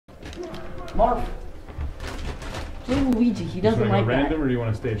Marv. Play Luigi. He doesn't like that. Random or do you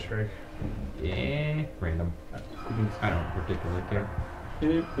want a stage strike? Yeah, random. I don't particularly care.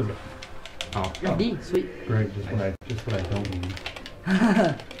 Yeah, let's go. Oh, Oh, D, sweet. Great, just what I don't need.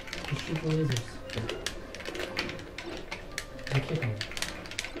 Just shoot the lasers. And kick them.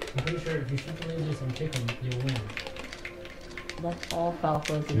 I'm pretty sure if you shoot the lasers and kick them, you'll win. That's all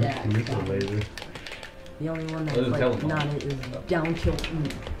Falco's You're dad. the laser. The only one that's Well, like telephone. not it is down kill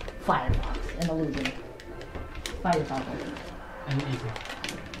Firefox and illusion. Fire Falco. And easy.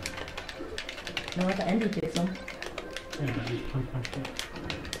 No, like the Endy kicks him. Yeah, but you punch it.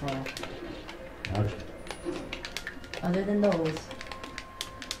 Well, Ouch. other than those,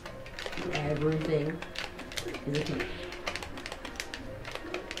 everything is a kick.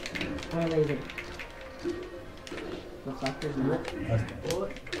 Or a laser. Looks like there's not.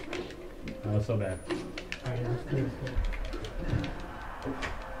 That's so bad. Alright, let's do this.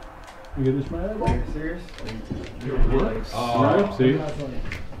 You get this, my eyeball? Are you serious? Right, see? I'm not gonna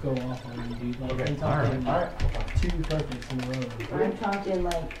go off on you, dude. Like, Okay, I'm talking alright. two perfects in a row. I'm talking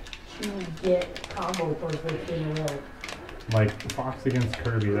like 2 get combo perfect in a row. Like Fox against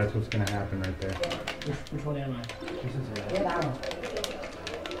Kirby, that's what's gonna happen right there. Which one am I? Get out.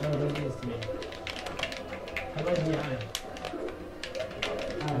 No, don't do this to me. How about the eye?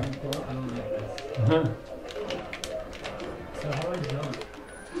 I don't like this. So how do I jump?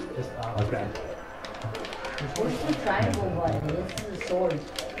 Just Okay. Push the triangle button. This is a sword.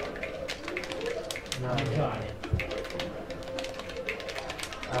 No, I got it.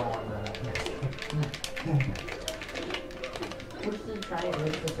 I don't want that. Push the triangle.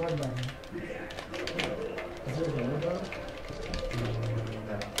 It's the sword button. Is there a double jump?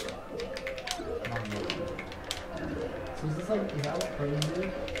 So is this like, is that what pros do?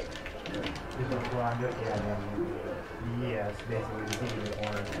 Is that what I'm doing? Yeah, yes, basically just in the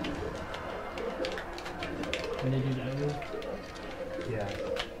corner. When they do that move? Yeah.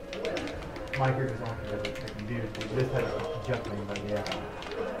 My character's not going to do this type of jumping, but yeah.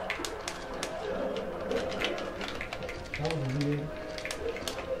 That was weird.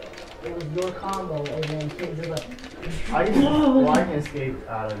 It was your combo, and then kids are like, I can escape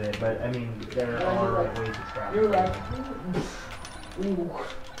out of it, but I mean, there are ways to trap. you're like, ooh,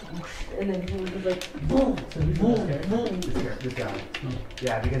 and then he was just like, boom, So who's the boom, best boom. This guy.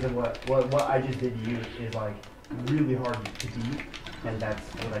 Yeah, because of what I just did to you is like really hard to beat, and that's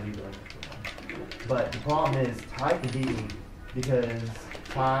what I do to him. But the problem is Ty can beat me because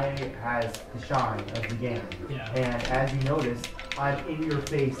Ty has the shine of the game. Yeah. And as you notice, I'm in your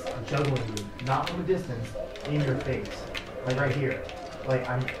face juggling you, not from a distance, in your face. Like right here. Like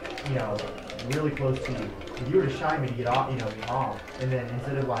I'm, you know, really close to you. If you were to shine me to get off, you know, get off, and then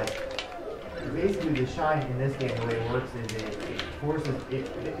instead of like, basically the shine in this game, the way it works is it forces, it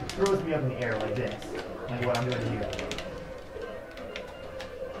throws me up in the air like this, like what I'm doing to you.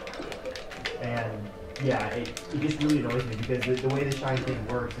 And yeah, it just really annoys me because the way the shine thing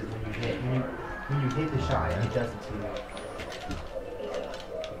works is when you hit the shine, it does it to you.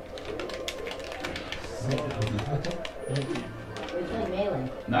 It's like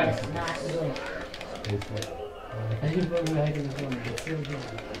melee. Nice. It's not really. I can put my heck in the corner. It's so good.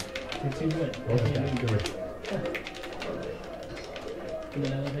 You're too good. I can't do it. And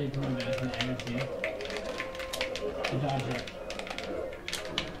then I love how you put my back in the air too. To dodge it.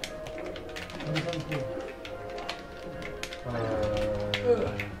 That sounds cool. I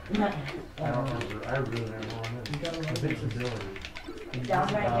don't remember. I really never wanted You gotta run invincibility. Down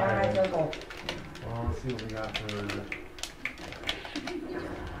right circle. Well, let's see what we got for.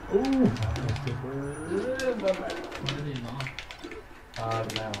 Ooh!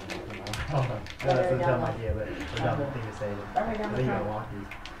 No, that's a dumb idea, but a dumb thing to say. But I think you gotta walk these.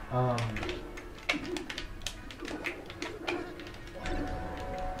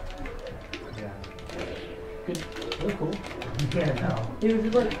 Yeah. Good. That was cool. Yeah, no. He was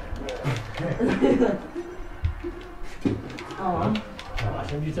just like, oh, I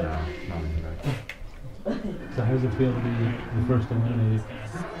showed you something. So how does it feel to be the first eliminated?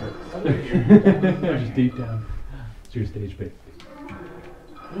 Just deep down. It's your stage pick.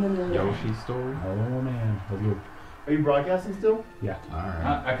 Yoshi story? Oh man. Let's go. Are you broadcasting still? Yeah.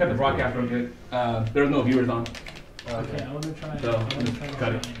 Alright. I cut the broadcast real good. There was no viewers on. Okay, I want to try. So, I want to try to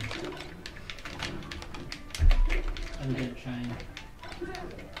cut it. shine. I'm gonna shine.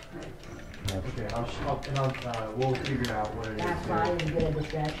 Okay, we'll figure out what it is. that's why he's good at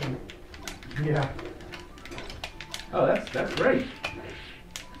distraction. Yeah. Oh, that's great.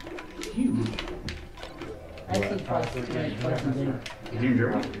 Huge. I see twice. So, yeah, Twice as big. Is you in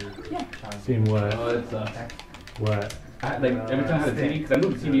Germany? Yeah. Seeing what? Oh, it's What? like every time I had a TV, because I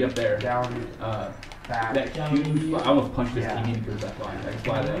moved the TV up there. Down, back. That huge, I almost punched this TV because that's why I just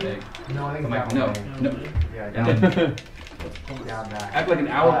fly that big. No, I think I'm it's like, no, down. no. Yeah, And down, then down back. after like an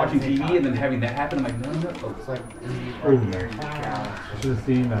hour watching same TV time. and then having that happen, I'm like, no, no. Oh, It's like when you Ooh. right here, you down. Should have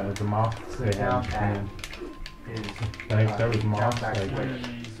seen the moths So they down had. back Man. is. Like, that was down moths, back like-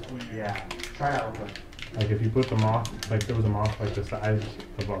 switch. Yeah. Try that real quick. Like if you put the moth, like there was a moth like the size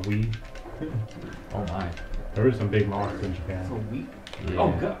of a Wii. Oh my. There were some big moths in Japan. so weak. Yeah.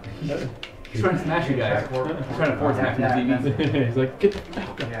 Oh god. He's trying to smash you guys. He's trying to force half your TV. He's like, get the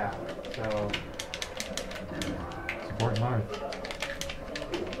fuck up. Yeah. So. Support Mars.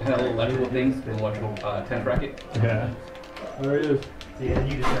 I had a little electrical thing, a little electrical tennis racket. Yeah. There it is. See, and then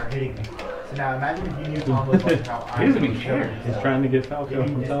you just start hitting me. So now imagine if you knew combos like how I He doesn't even was care. showing He's you. trying to get Falco.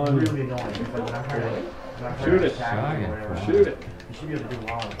 I'm It's telling you. really annoying. It's like when I'm trying to Shoot it. attack you or whatever, Shoot it. you should be able to do a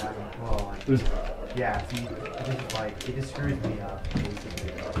lot of that as well. Like, There's- yeah, see, it's just like, it just screws me up,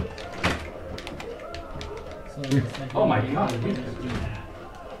 basically. So it's like Oh my you God. can just do that.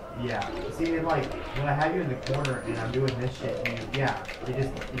 Yeah, see, and like, when I have you in the corner and I'm doing this shit,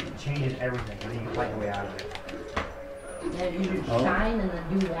 it changes everything, and then you fight your way out of it. Then you Oh. shine and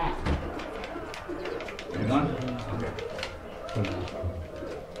then do that. You done?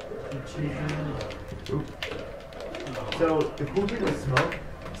 So, the cool thing with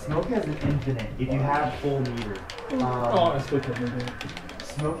Smoke has an infinite, if you have full meter. Oh, I still can't remember.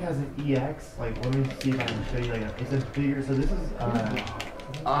 Smoke has an EX, like, let me see if I can show you, like, it's a bigger, so this is,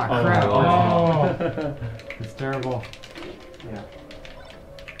 Ah, Oh, crap. oh. It's terrible. yeah.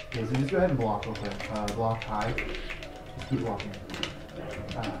 Okay, so just go ahead and block real quick, block high, just keep blocking.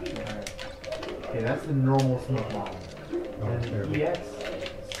 Alright. Okay, that's the normal Smoke model. And then terrible. the EX,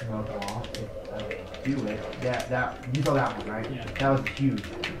 Smoke off, if I do it, you saw that one, right? Yeah. That was huge.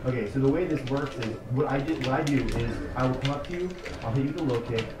 Okay, so the way this works is, what I do is, I will come up to you, I'll hit you with a low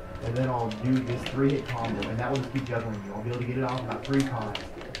kick, and then I'll do this 3-hit combo, and that will just keep juggling you. I'll be able to get it off about 3 times.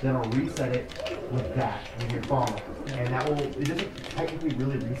 Then I'll reset it with that, with your follow. And that will, it doesn't technically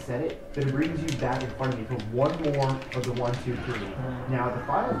really reset it, but it brings you back in front of me for one more of the 1, 2, 3. Now, the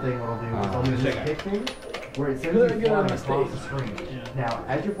final thing what I'll do is I'll do this kick thing, where it sends you flying across the screen. Yeah. Now,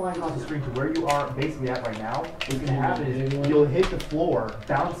 as you're flying across the screen to where you are basically at right now, what's going to happen is you'll hit the floor,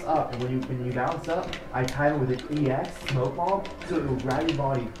 bounce up, and when you bounce up, I time it with an EX smoke bomb, so it will grab your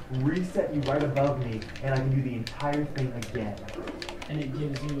body, reset you right above me, and I can do the entire thing again. And it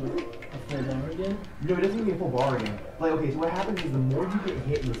gives you a full bar again. No, it doesn't give me a full bar again. Like, okay, so what happens is the more you get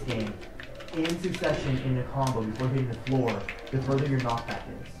hit in this game, in succession in a combo before hitting the floor, the further your knockback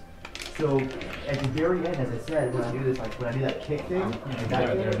is. So at the very end, as I said, when I do this, like when I do that kick thing, like that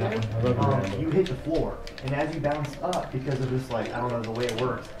thing right there, you hit the floor, and as you bounce up, because of this, like I don't know the way it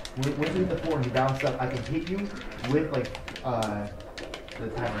works, when you hit the floor and you bounce up, I can hit you with like the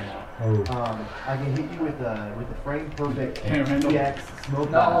timer now. Oh. I can hit you with the frame perfect Can't handle. EX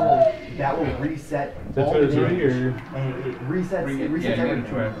smoke No. bomb. That will reset That's all what the it's right damage, here. and it resets Yeah, you everything. gotta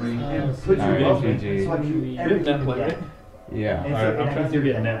try it. And So puts you Alright, above me, GG. so I can do Get everything net play. again. Yeah. And so- Alright, and I'm I trying can to do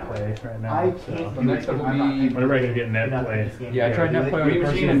get that. net play right now. I so. can't The do next it step if will I'm not be- paying Whenever I can get net enough play. in this game. Yeah, I tried net play with Wii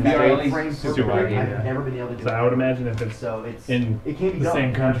person machine in and States. VRLA. Frame Super perfect. laggy. I've never been able to do So it. I would imagine if it's So it's in it can't be the done. same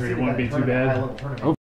I've country, seen it wouldn't that be too tournament, bad. high-level tournament.